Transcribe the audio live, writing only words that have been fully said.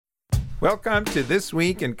Welcome to This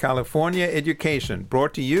Week in California Education,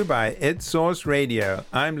 brought to you by EdSource Radio.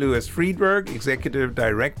 I'm Louis Friedberg, Executive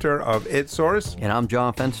Director of EdSource. And I'm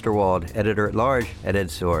John Fensterwald, Editor-at-Large at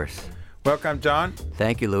EdSource. Welcome, John.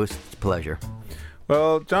 Thank you, Louis. It's a pleasure.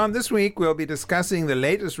 Well, John, this week we'll be discussing the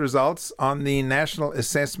latest results on the National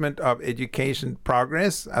Assessment of Education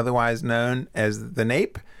Progress, otherwise known as the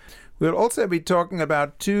NAEP. We'll also be talking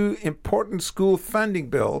about two important school funding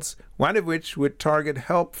bills, one of which would target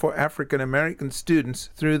help for African American students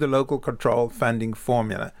through the local control funding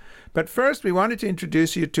formula. But first, we wanted to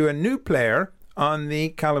introduce you to a new player on the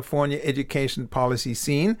California education policy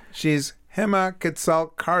scene. She's Gema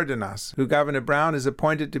Quetzal-Cardenas, who Governor Brown has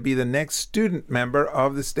appointed to be the next student member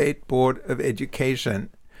of the State Board of Education.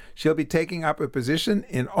 She'll be taking up a position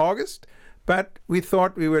in August, but we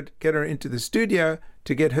thought we would get her into the studio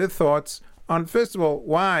to get her thoughts on, first of all,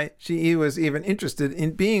 why she was even interested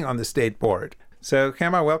in being on the state board. So,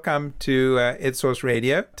 Gema, welcome to EdSource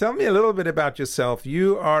Radio. Tell me a little bit about yourself.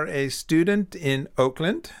 You are a student in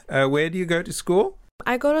Oakland. Where do you go to school?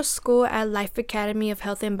 I go to school at Life Academy of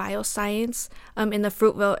Health and Bioscience in the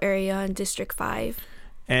Fruitville area in District 5.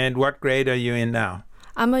 And what grade are you in now?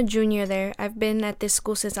 I'm a junior there. I've been at this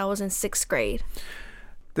school since I was in 6th grade.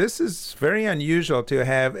 This is very unusual to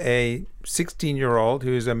have a 16-year-old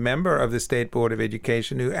who is a member of the State Board of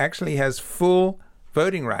Education who actually has full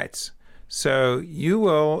voting rights. So you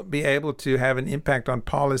will be able to have an impact on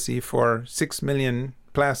policy for 6 million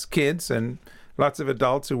plus kids and lots of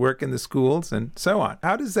adults who work in the schools and so on.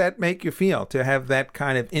 How does that make you feel to have that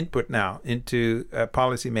kind of input now into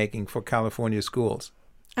policy making for California schools?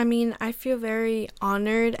 I mean, I feel very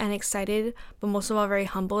honored and excited, but most of all very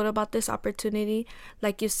humbled about this opportunity.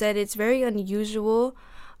 Like you said, it's very unusual,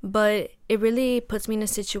 but it really puts me in a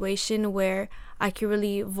situation where I can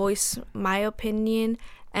really voice my opinion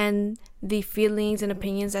and the feelings and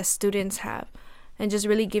opinions that students have, and just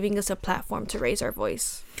really giving us a platform to raise our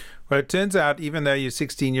voice. Well, it turns out even though you're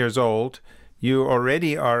 16 years old, you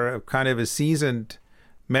already are kind of a seasoned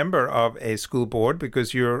member of a school board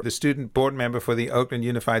because you're the student board member for the Oakland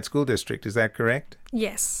Unified School District. Is that correct?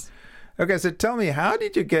 Yes. Okay, so tell me, how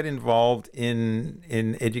did you get involved in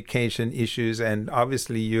education issues? And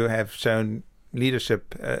obviously you have shown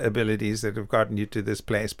leadership abilities that have gotten you to this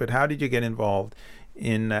place, but how did you get involved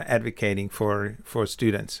in advocating for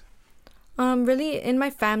students? Really, in my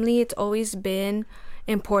family, it's always been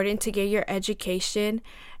important to get your education.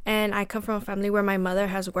 And I come from a family where my mother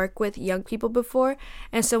has worked with young people before.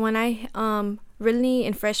 And so when I really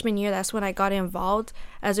in freshman year, that's when I got involved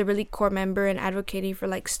as a really core member in advocating for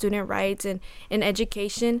like student rights and in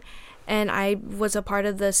education. And I was a part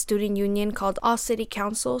of the student union called All City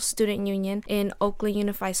Council Student Union in Oakland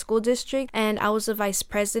Unified School District. And I was the vice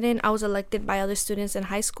president. I was elected by other students in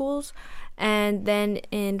high schools. And then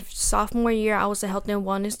in sophomore year, I was a health and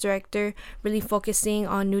wellness director, really focusing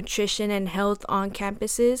on nutrition and health on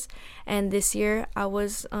campuses. And this year, I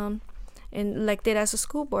was elected as a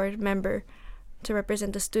school board member to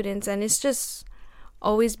represent the students. And it's just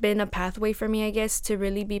always been a pathway for me, I guess, to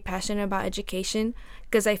really be passionate about education,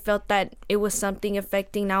 because I felt that it was something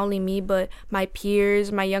affecting not only me, but my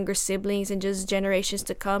peers, my younger siblings, and just generations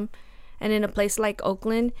to come. And in a place like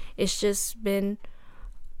Oakland, it's just been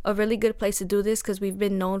a really good place to do this because we've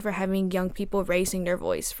been known for having young people raising their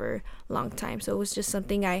voice for a long time. So it was just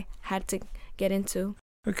something I had to get into.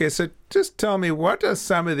 Okay, so just tell me, what are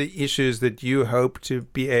some of the issues that you hope to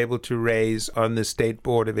be able to raise on the State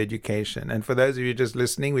Board of Education? And for those of you just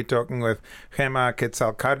listening, we're talking with Gema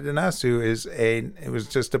Quetzal-Cardenas, who was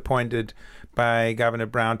just appointed by Governor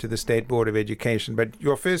Brown to the State Board of Education. But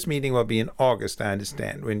your first meeting will be in August, I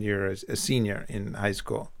understand, when you're a senior in high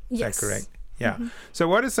school. Is Yes. that correct? Yeah. Mm-hmm. So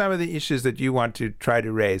what are some of the issues that you want to try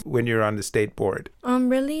to raise when you're on the state board?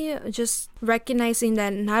 Really just recognizing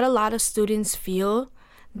that not a lot of students feel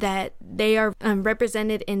that they are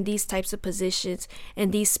represented in these types of positions,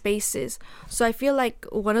 in these spaces. So I feel like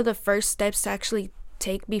one of the first steps to actually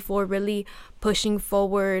take before really pushing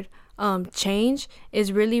forward change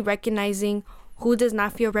is really recognizing who does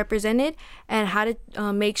not feel represented and how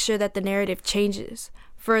to make sure that the narrative changes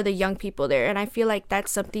for the young people there. And I feel like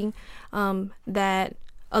that's something that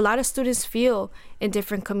a lot of students feel in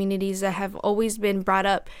different communities that have always been brought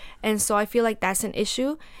up. And so I feel like that's an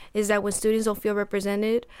issue, is that when students don't feel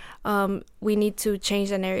represented, we need to change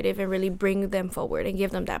the narrative and really bring them forward and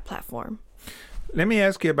give them that platform. Let me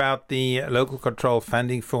ask you about the local control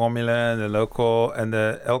funding formula, the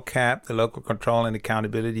LCAP, the Local Control and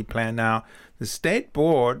Accountability Plan. Now, the state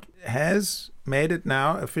board has made it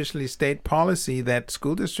now officially state policy that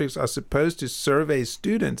school districts are supposed to survey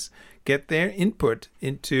students, get their input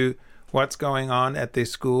into what's going on at their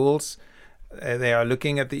schools, They are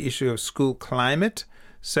looking at the issue of school climate.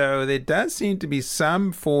 So there does seem to be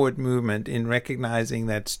some forward movement in recognizing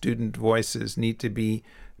that student voices need to be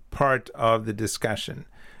part of the discussion.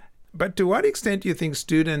 But to what extent do you think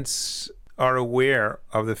students are aware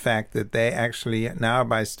of the fact that they actually now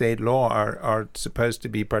by state law are supposed to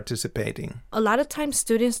be participating? A lot of times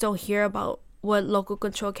students don't hear about what Local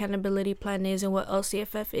Control Accountability Plan is and what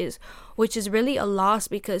LCFF is, which is really a loss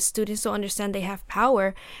because students don't understand they have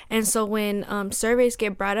power. And so when surveys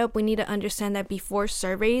get brought up, we need to understand that before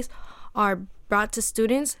surveys are brought to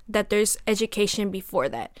students, that there's education before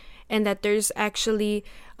that, and that there's actually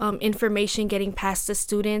information getting passed to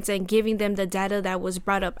students and giving them the data that was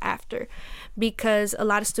brought up after. Because a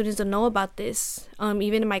lot of students don't know about this.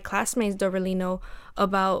 Even my classmates don't really know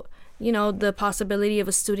about the possibility of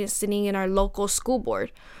a student sitting in our local school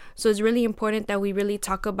board. So it's really important that we really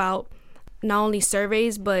talk about not only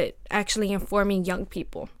surveys, but actually informing young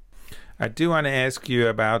people. I do want to ask you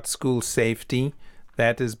about school safety.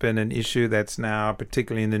 That has been an issue that's now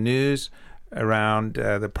particularly in the news around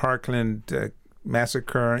the Parkland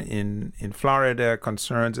massacre in Florida,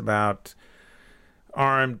 concerns about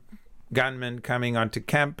armed gunmen coming onto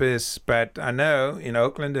campus. But I know in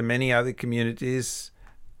Oakland and many other communities,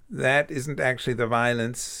 that isn't actually the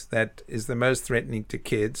violence that is the most threatening to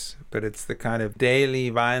kids, but it's the kind of daily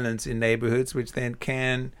violence in neighborhoods which then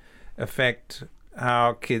can affect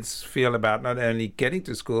how kids feel about not only getting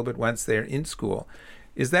to school, but once they're in school.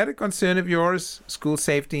 Is that a concern of yours, school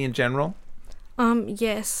safety in general?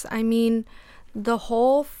 Yes. I mean, the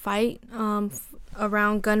whole fight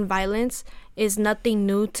around gun violence is nothing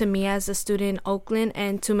new to me as a student in Oakland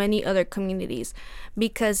and to many other communities,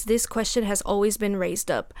 because this question has always been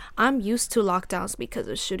raised up. I'm used to lockdowns because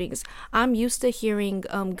of shootings. I'm used to hearing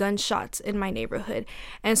gunshots in my neighborhood.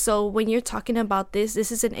 And so when you're talking about this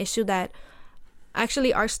is an issue that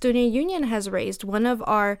actually our student union has raised. One of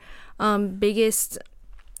our biggest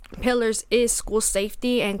pillars is school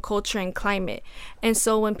safety and culture and climate. And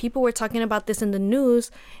so when people were talking about this in the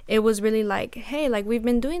news, it was really like, hey, like we've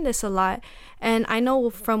been doing this a lot. And I know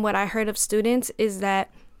from what I heard of students is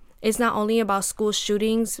that it's not only about school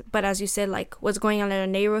shootings, but as you said, like what's going on in our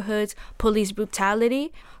neighborhoods, police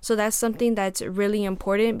brutality. So that's something that's really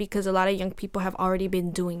important because a lot of young people have already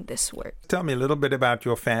been doing this work. Tell me a little bit about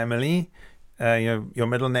your family. Your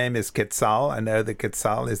middle name is Quetzal. I know the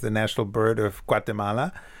Quetzal is the national bird of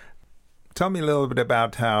Guatemala. Tell me a little bit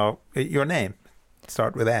about your name.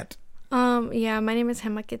 Start with that. Yeah, my name is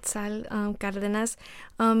Gemma Quetzal Cárdenas.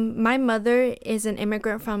 My mother is an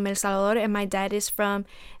immigrant from El Salvador and my dad is from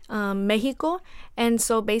Mexico. And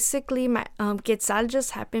so basically, my Quetzal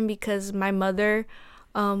just happened because my mother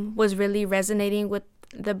was really resonating with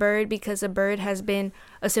the bird because the bird has been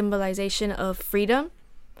a symbolization of freedom.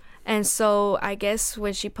 And so I guess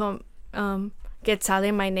when she put Quetzal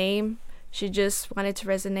in my name, she just wanted to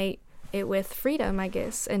resonate it with freedom, I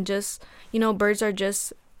guess. And just, birds are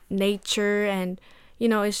just nature and,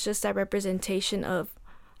 it's just that representation of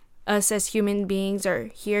us as human beings are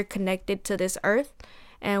here connected to this earth.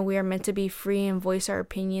 And we are meant to be free and voice our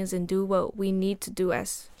opinions and do what we need to do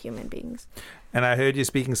as human beings. And I heard you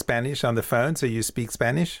speaking Spanish on the phone, so you speak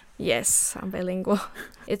Spanish? Yes, I'm bilingual.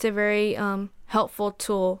 It's a very helpful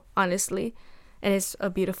tool, honestly. And it's a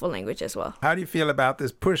beautiful language as well. How do you feel about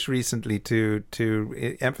this push recently to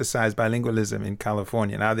emphasize bilingualism in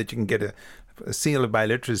California, now that you can get a seal of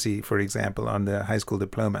biliteracy, for example, on the high school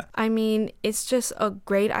diploma? I mean, it's just a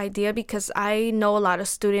great idea because I know a lot of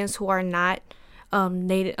students who are not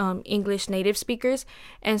English native speakers.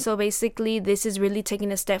 And so basically, this is really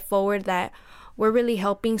taking a step forward that we're really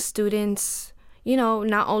helping students,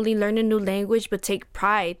 not only learn a new language, but take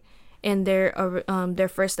pride in their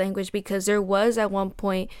first language, because there was at one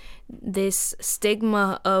point this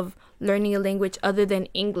stigma of learning a language other than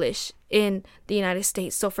English in the United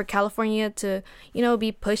States. So for California to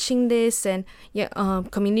be pushing this and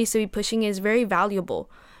communities to be pushing it is very valuable,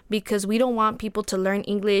 because we don't want people to learn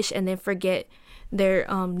English and then forget their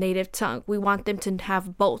native tongue. We want them to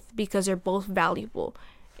have both because they're both valuable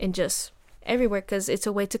in just everywhere, because it's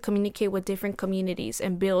a way to communicate with different communities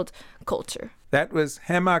and build culture. That was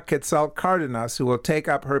Gemma Quetzal Cárdenas, who will take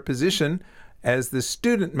up her position as the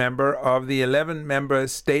student member of the 11-member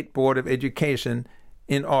State Board of Education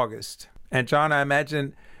in August. And John, I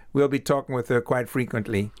imagine we'll be talking with her quite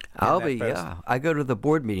frequently. Yeah. I go to the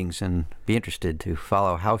board meetings and be interested to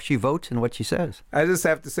follow how she votes and what she says. I just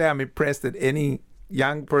have to say I'm impressed that any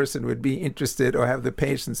young person would be interested or have the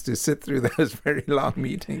patience to sit through those very long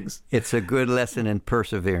meetings. It's a good lesson in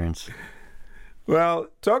perseverance. Well,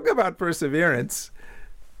 talk about perseverance.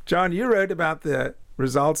 John, you wrote about the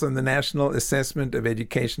results on the National Assessment of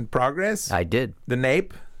Education Progress. I did. The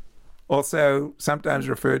NAEP, also sometimes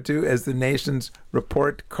referred to as the nation's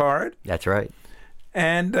report card. That's right.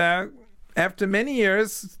 And after many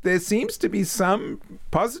years, there seems to be some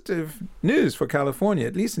positive news for California,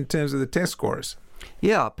 at least in terms of the test scores.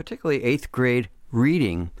 Yeah, particularly 8th grade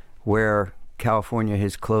reading, where California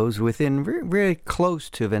has closed within very close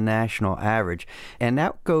to the national average. And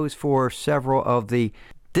that goes for several of the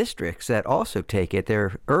districts that also take it.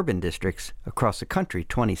 They're urban districts across the country,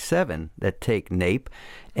 27 that take NAEP,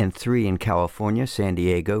 and 3 in California, San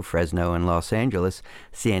Diego, Fresno, and Los Angeles.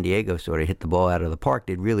 San Diego sort of hit the ball out of the park,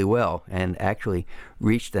 did really well, and actually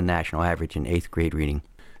reached the national average in 8th grade reading.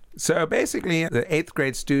 So basically, the 8th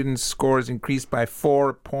grade students' scores increased by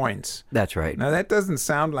 4 points. That's right. Now, that doesn't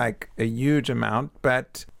sound like a huge amount,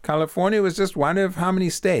 but California was just one of how many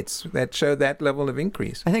states that showed that level of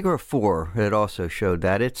increase? I think there were 4 that also showed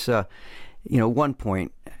that. It's, 1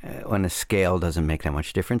 point on a scale doesn't make that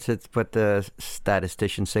much difference. But the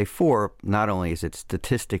statisticians say 4, not only is it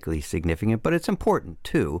statistically significant, but it's important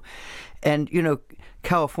too. And,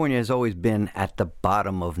 California has always been at the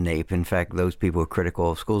bottom of NAEP. In fact, those people who are critical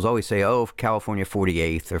of schools always say, California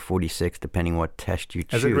 48th or 46th, depending what test you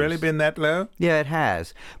choose. Has it really been that low? Yeah, it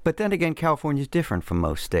has. But then again, California is different from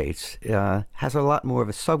most states. Has a lot more of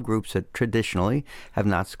a subgroups that traditionally have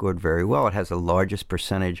not scored very well. It has the largest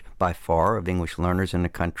percentage by far of English learners in the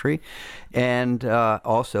country. And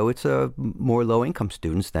also, it's more low-income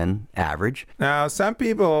students than average. Now, some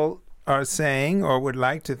people are saying or would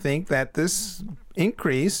like to think that this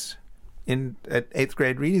increase at 8th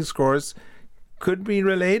grade reading scores could be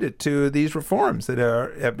related to these reforms that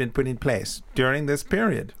have been put in place during this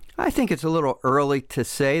period. I think it's a little early to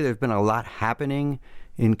say. There's been a lot happening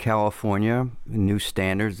in California. New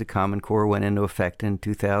standards, the Common Core went into effect in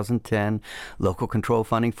 2010. Local control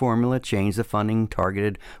funding formula changed the funding,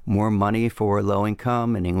 targeted more money for low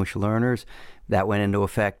income and English learners. That went into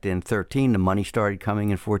effect in 13. The money started coming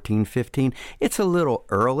in 14, 15. It's a little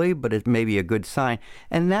early, but it may be a good sign.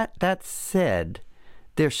 And that said,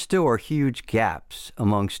 there still are huge gaps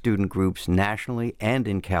among student groups nationally and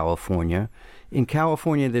in California. In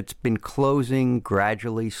California, that's been closing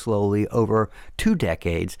gradually, slowly over 2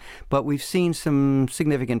 decades. But we've seen some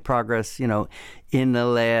significant progress, in the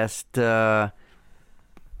last 10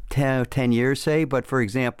 years, say. But for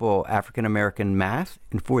example, African American math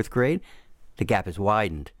in 4th grade, the gap has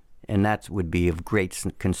widened, and that would be of great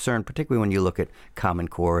concern, particularly when you look at Common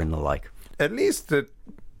Core and the like. At least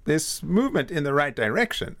this movement in the right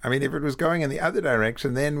direction. I mean, if it was going in the other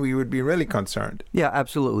direction, then we would be really concerned. Yeah,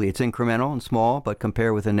 absolutely. It's incremental and small, but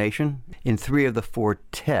compare with the nation. In 3 of the 4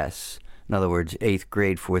 tests, in other words, 8th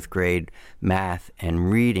grade, 4th grade, math,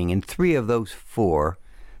 and reading, in 3 of those 4,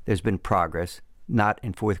 there's been progress, not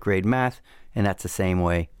in 4th grade math, and that's the same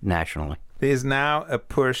way nationally. There's now a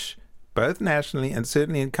push both nationally and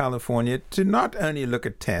certainly in California, to not only look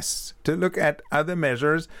at tests, to look at other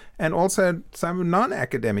measures and also some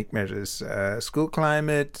non-academic measures, school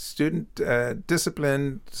climate, student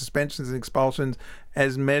discipline, suspensions and expulsions,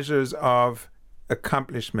 as measures of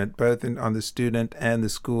accomplishment, both on the student and the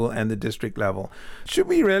school and the district level. Should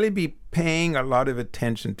we really be paying a lot of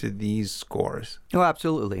attention to these scores? Oh,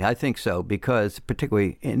 absolutely. I think so, because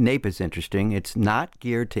particularly NAEP is interesting. It's not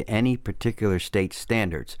geared to any particular state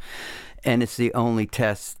standards, and it's the only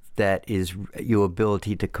test that is your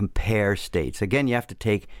ability to compare states. Again, you have to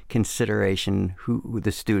take consideration who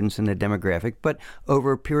the students and the demographic, but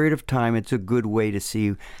over a period of time, it's a good way to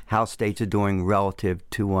see how states are doing relative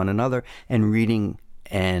to one another. And reading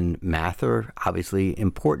and math are obviously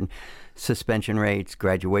important. Suspension rates,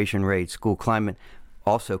 graduation rates, school climate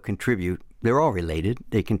also contribute. They're all related.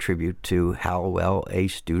 They contribute to how well a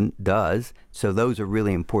student does. So those are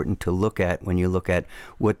really important to look at when you look at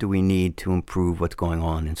what do we need to improve what's going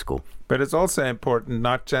on in school. But it's also important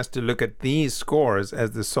not just to look at these scores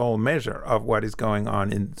as the sole measure of what is going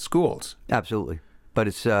on in schools. Absolutely. But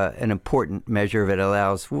it's an important measure that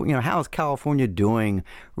allows, how is California doing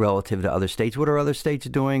relative to other states? What are other states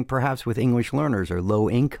doing perhaps with English learners or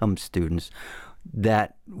low-income students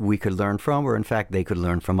that we could learn from, or in fact they could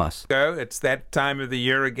learn from us? So it's that time of the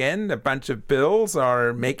year again. A bunch of bills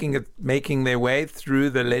are making their way through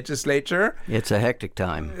the legislature. It's a hectic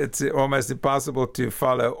time. It's almost impossible to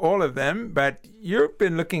follow all of them, but you've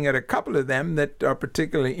been looking at a couple of them that are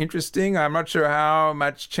particularly interesting. I'm not sure how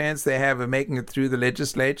much chance they have of making it through the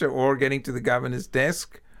legislature or getting to the governor's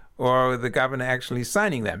desk, or the governor actually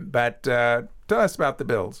signing them. But tell us about the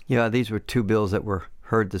bills. Yeah, these were 2 bills that were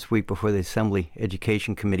heard this week before the Assembly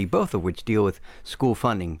Education Committee, both of which deal with school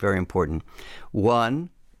funding, very important. One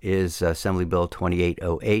is Assembly Bill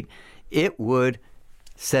 2808. It would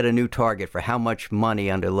set a new target for how much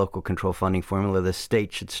money under local control funding formula the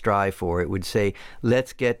state should strive for, it would say,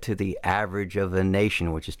 let's get to the average of the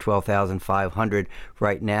nation, which is $12,500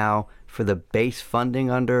 right now for the base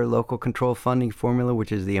funding under local control funding formula,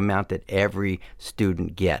 which is the amount that every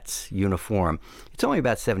student gets uniform. It's only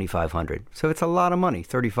about $7,500. So it's a lot of money,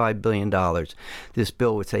 $35 billion. This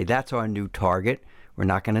bill would say that's our new target. We're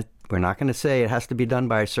not going to say it has to be done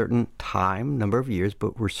by a certain number of years,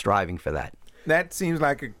 but we're striving for that. That seems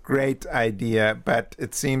like a great idea, but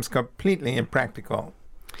it seems completely impractical.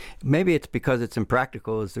 Maybe it's because it's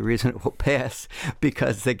impractical is the reason it will pass,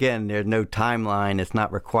 because, again, there's no timeline. It's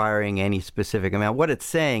not requiring any specific amount. What it's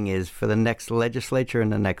saying is for the next legislature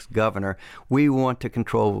and the next governor, we want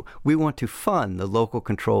to fund the local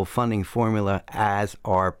control funding formula as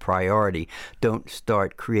our priority. Don't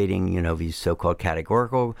start creating, these so-called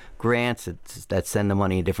categorical grants that send the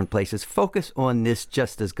money in different places. Focus on this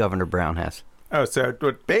just as Governor Brown has. Oh, so it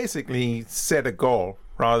would basically set a goal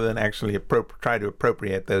rather than actually try to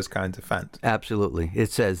appropriate those kinds of funds. Absolutely. It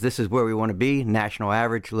says this is where we want to be, national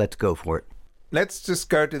average, let's go for it. Let's just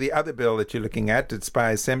go to the other bill that you're looking at. It's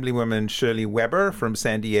by Assemblywoman Shirley Weber from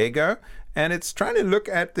San Diego, and it's trying to look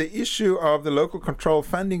at the issue of the local control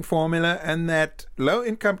funding formula and that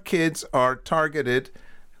low-income kids are targeted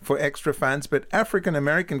for extra funds, but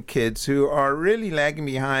African-American kids who are really lagging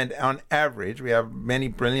behind on average. We have many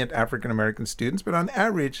brilliant African-American students, but on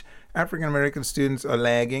average, African-American students are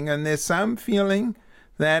lagging, and there's some feeling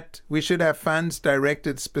that we should have funds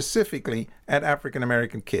directed specifically at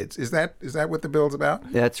African-American kids. Is that what the bill's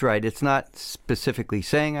about? That's right. It's not specifically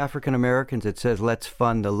saying African-Americans. It says let's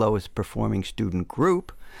fund the lowest performing student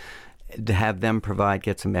group, to have them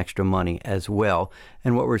get some extra money as well.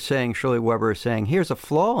 And what we're saying, Shirley Weber is saying, here's a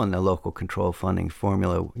flaw in the local control funding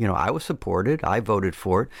formula. I was supported, I voted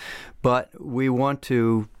for it, but we want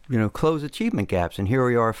to, close achievement gaps. And here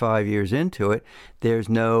we are 5 years into it. There's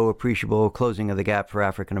no appreciable closing of the gap for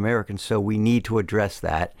African Americans, so we need to address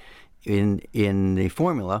that in the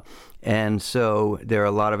formula. And so there are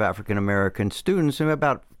a lot of African American students, and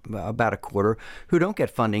about a quarter, who don't get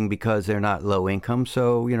funding because they're not low income.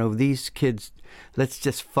 So, these kids, let's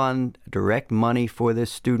just fund direct money for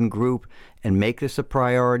this student group and make this a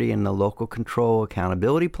priority in the local control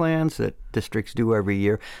accountability plans that districts do every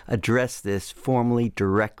year. Address this formally,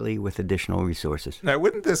 directly, with additional resources. Now,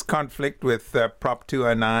 wouldn't this conflict with Prop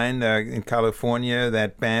 209 in California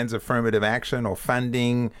that bans affirmative action or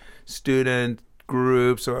funding student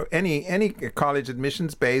groups or any college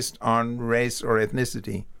admissions based on race or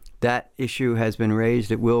ethnicity? That issue has been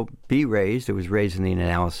raised. It will be raised. It was raised in the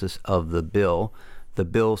analysis of the bill. The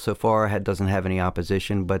bill so far doesn't have any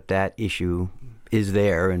opposition, but that issue is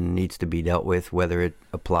there and needs to be dealt with, whether it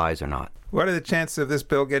applies or not. What are the chances of this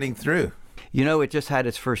bill getting through? It just had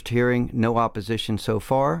its first hearing, no opposition so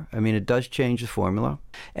far. I mean, it does change the formula.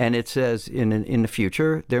 And it says in the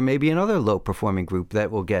future, there may be another lowest performing group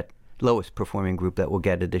that will get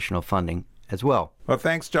additional funding as well. Well,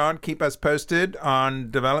 thanks, John. Keep us posted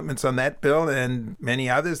on developments on that bill and many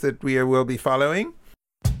others that we will be following.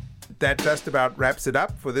 That just about wraps it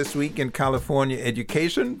up for This Week in California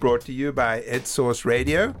Education, brought to you by EdSource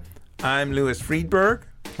Radio. I'm Louis Friedberg.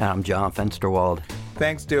 And I'm John Fensterwald.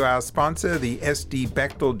 Thanks to our sponsor, the S.D.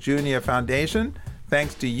 Bechtel Jr. Foundation.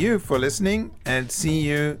 Thanks to you for listening, and see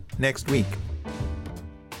you next week.